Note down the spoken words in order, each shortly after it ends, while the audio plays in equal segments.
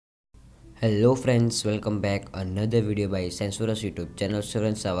Hello friends, welcome back another video by Sensorous YouTube channel.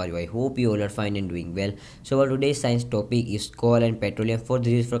 Friends, how are you? I hope you all are fine and doing well. So our today's science topic is coal and petroleum. For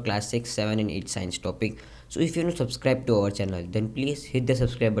this is for class 6, 7 and 8 science topic. So if you want to subscribe to our channel, then please hit the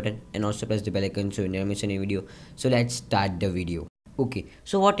subscribe button and also press the bell icon so you never miss any video. So let's start the video. Okay,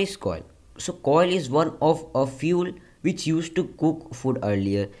 so what is coal? So coal is one of a fuel which used to cook food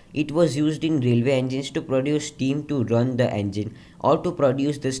earlier. It was used in railway engines to produce steam to run the engine or to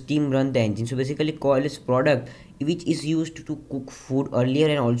produce the steam run the engine. So basically coal is product which is used to cook food earlier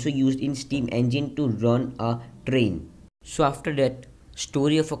and also used in steam engine to run a train. So after that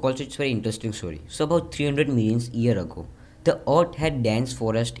story of a coal, it's very interesting story. So about 300 million years ago, the earth had dense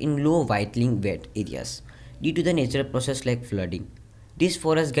forest in low whitening wet areas due to the natural process like flooding. These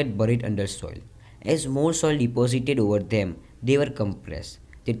forests get buried under soil. As more soil deposited over them, they were compressed.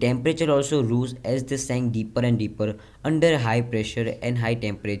 The temperature also rose as they sank deeper and deeper under high pressure and high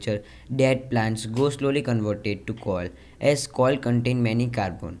temperature. Dead plants go slowly converted to coal, as coal contain many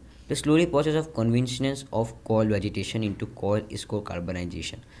carbon. The slowly process of conversion of coal vegetation into coal is called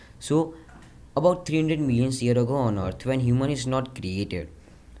carbonization. So, about 300 million years ago on Earth, when human is not created,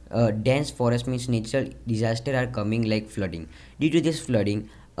 dense forest means natural disaster are coming like flooding. Due to this flooding,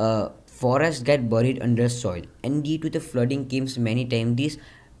 forests get buried under soil, and due to the flooding comes many times. This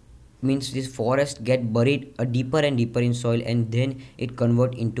means this forest get buried deeper and deeper in soil, and then it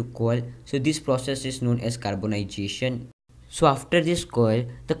convert into coal. So this process is known as carbonization. So after this coil,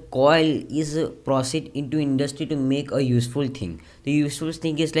 the coil is processed into industry to make a useful thing. The useful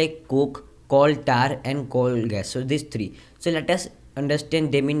thing is like coke, coal tar and coal gas. So these three. So let us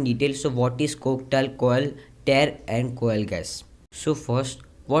understand them in detail. So what is coke, tar, coal tar and coal gas? So first,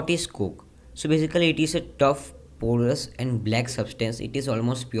 what is coke? So basically it is a tough, porous and black substance. It is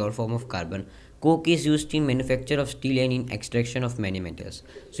almost pure form of carbon. Coke is used in manufacture of steel and in extraction of many metals.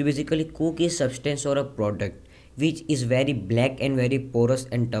 So basically coke is substance or a product which is very black and very porous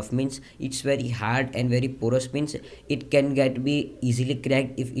and tough, means it's very hard, and very porous means it can get be easily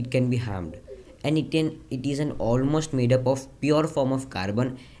cracked if it can be harmed, and it is an almost made up of pure form of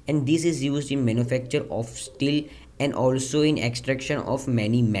carbon, and this is used in manufacture of steel and also in extraction of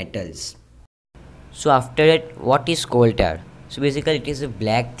many metals. So after that, what is coal tar? So basically it is a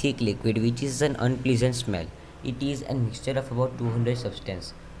black thick liquid which is an unpleasant smell. It is a mixture of about 200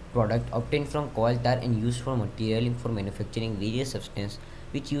 substance product obtained from coal tar and used for material for manufacturing various substance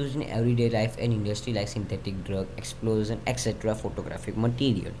which used in everyday life and industry like synthetic drug, explosion, etc. photographic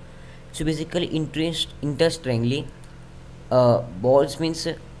material. So basically interestingly, balls means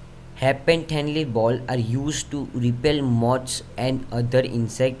Hepenthenly ball are used to repel moths and other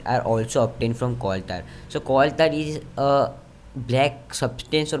insects are also obtained from coal tar. So coal tar is a black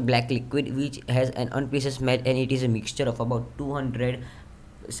substance or black liquid which has an unpleasant smell, and it is a mixture of about 200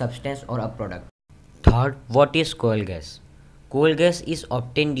 substance or a product. Third, what is coal gas? Coal gas is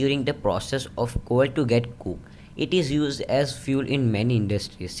obtained during the process of coal to get cooked. It is used as fuel in many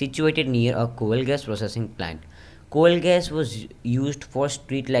industries situated near a coal gas processing plant. Coal gas was used for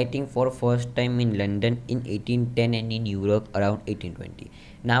street lighting for first time in London in 1810 and in Europe around 1820.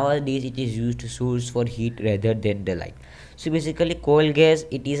 Nowadays it is used to source for heat rather than the light. So basically coal gas,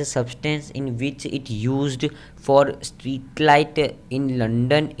 it is a substance in which it used for street light in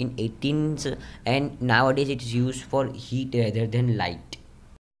London in 18s, and nowadays it is used for heat rather than light.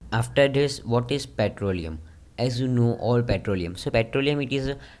 After this, what is petroleum? As you know all petroleum, so petroleum, it is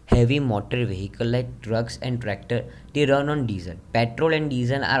a heavy motor vehicle like trucks and tractor. They run on diesel. Petrol and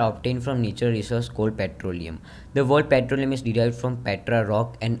diesel are obtained from natural resource called petroleum. The word petroleum is derived from petra,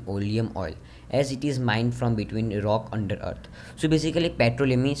 rock, and oleum, oil, as it is mined from between rock under earth. So basically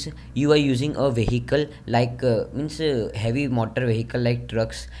petroleum means you are using a vehicle like heavy motor vehicle like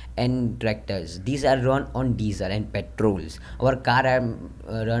trucks and tractors. These are run on diesel and petrols. Our car are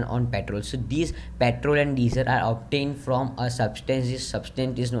run on petrol. So these petrol and diesel are obtained from a substance. This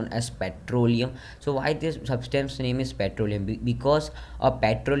substance is known as petroleum. So why this substance name is petroleum? Because a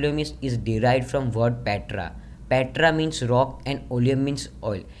petroleum is derived from word petra. Petra means rock and oleum means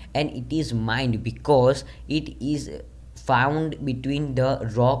oil, and it is mined because it is found between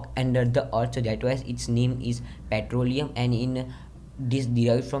the rock under the earth. So that was its name is petroleum, and in this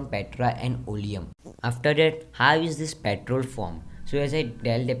derived from petra and oleum. After that, how is this petrol formed? So as I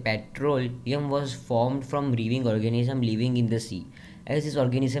tell, the petroleum was formed from living organism living in the sea. As this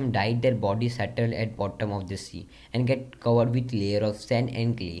organism died, their body settled at bottom of the sea and get covered with layer of sand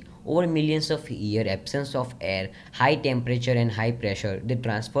and clay. Over millions of years, absence of air, high temperature and high pressure, they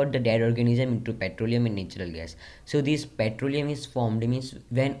transferred the dead organism into petroleum and natural gas. So this petroleum is formed means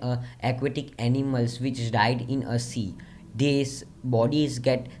when aquatic animals which died in a sea, These bodies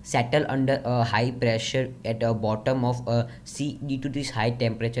get settle under a high pressure at the bottom of a sea due to this high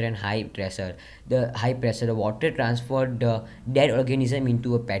temperature and high pressure. The water transferred the dead organism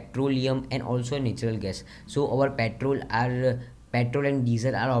into a petroleum and also a natural gas. So our petrol and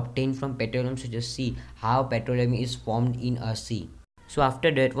diesel are obtained from petroleum. So just see how petroleum is formed in a sea. So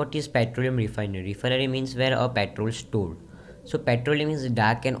after that, what is petroleum refinery? Refinery means where a petrol stored. So petroleum is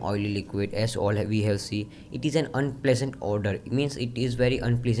dark and oily liquid, as all we have seen. It is an unpleasant odor. It means it is very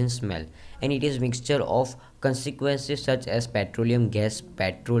unpleasant smell, and it is mixture of consequences such as petroleum gas,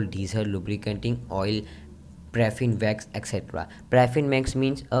 petrol, diesel, lubricating oil, paraffin wax, etc. Paraffin wax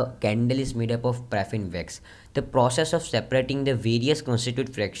means a candle is made up of paraffin wax. The process of separating the various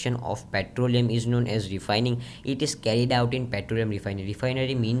constituent fraction of petroleum is known as refining. It is carried out in petroleum refinery.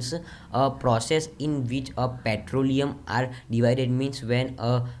 Refinery means a process in which a petroleum are divided, means when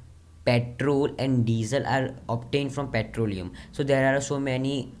a petrol and diesel are obtained from petroleum. So there are so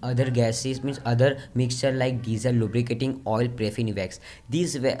many other gases, means other mixture like diesel, lubricating oil, paraffin wax.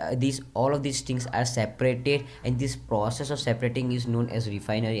 These all of these things are separated, and this process of separating is known as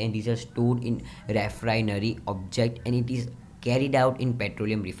refinery, and these are stored in refinery object, and it is carried out in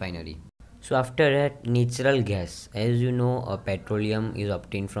petroleum refinery. So after that, natural gas. As you know, petroleum is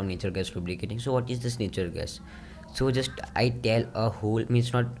obtained from natural gas lubricating. So what is this natural gas? So just I tell a whole,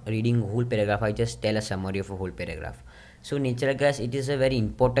 means not reading whole paragraph, I just tell a summary of a whole paragraph. So natural gas, it is a very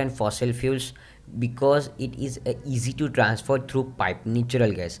important fossil fuels because it is easy to transfer through pipe.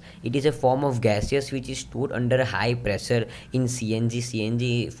 Natural gas, it is a form of gaseous which is stored under high pressure in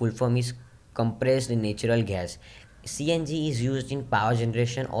CNG full form is compressed natural gas. CNG is used in power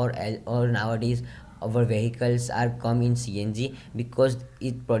generation, or nowadays our vehicles are come in CNG because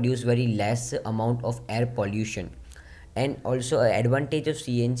it produce very less amount of air pollution. And also advantage of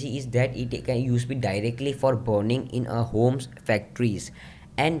CNG is that it can use be directly for burning in homes, factories.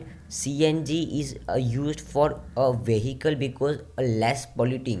 And CNG is used for a vehicle because less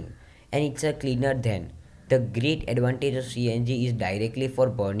polluting, and it's a cleaner than. The great advantage of CNG is directly for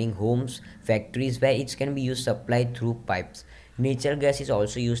burning homes, factories where it can be used supplied through pipes. Natural gas is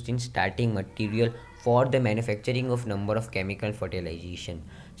also used in starting material for the manufacturing of number of chemical fertilization.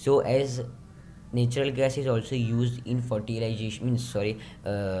 So as natural gas is also used in fertilization, means sorry,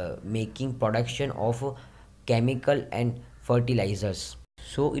 making production of chemical and fertilizers.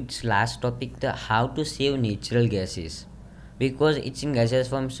 So it's last topic, the how to save natural gases, because it's in gaseous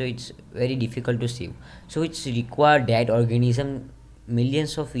form, so it's very difficult to save. So it's require dead organism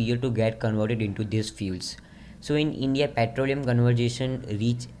millions of years to get converted into these fuels. So in India, Petroleum Conservation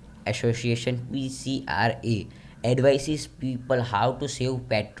Research Association PCRA advises people how to save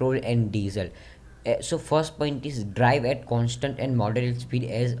petrol and diesel. So first point is drive at constant and moderate speed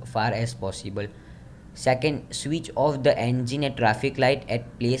as far as possible. Second, switch off the engine at traffic light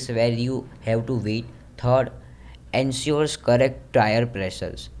at place where you have to wait. Third, ensures correct tire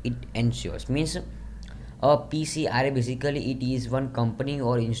pressures. It ensures means a PCRA, basically it is one company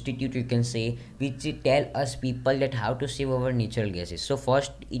or institute, you can say, which tell us people that how to save our natural gases. So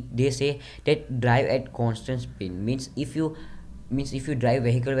first they say that drive at constant speed, means if you drive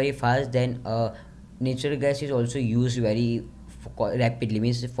vehicle very fast, then natural gas is also used very rapidly,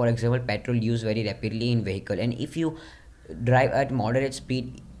 means for example petrol used very rapidly in vehicle. And if you drive at moderate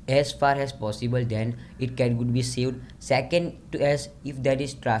speed as far as possible, then it can would be saved. Second, to as if there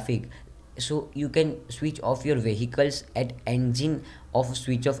is traffic, so you can switch off your vehicles at engine of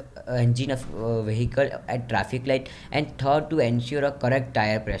switch off engine of vehicle at traffic light. And third, to ensure a correct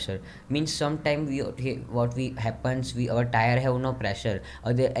tire pressure, means sometime what we happens, we our tire have no pressure,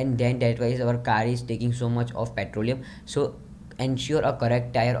 and then that why our car is taking so much of petroleum. So ensure a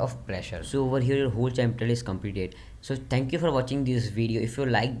correct tire of pressure. So over here your whole chapter is completed. So thank you for watching this video. If you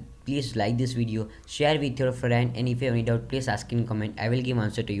like, please like this video, share with your friend, and if you have any doubt, please ask in comment, I will give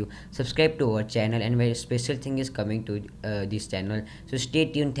answer to you. Subscribe to our channel, and very special thing is coming to this channel. So stay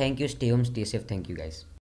tuned. Thank you. Stay home, stay safe. Thank you guys.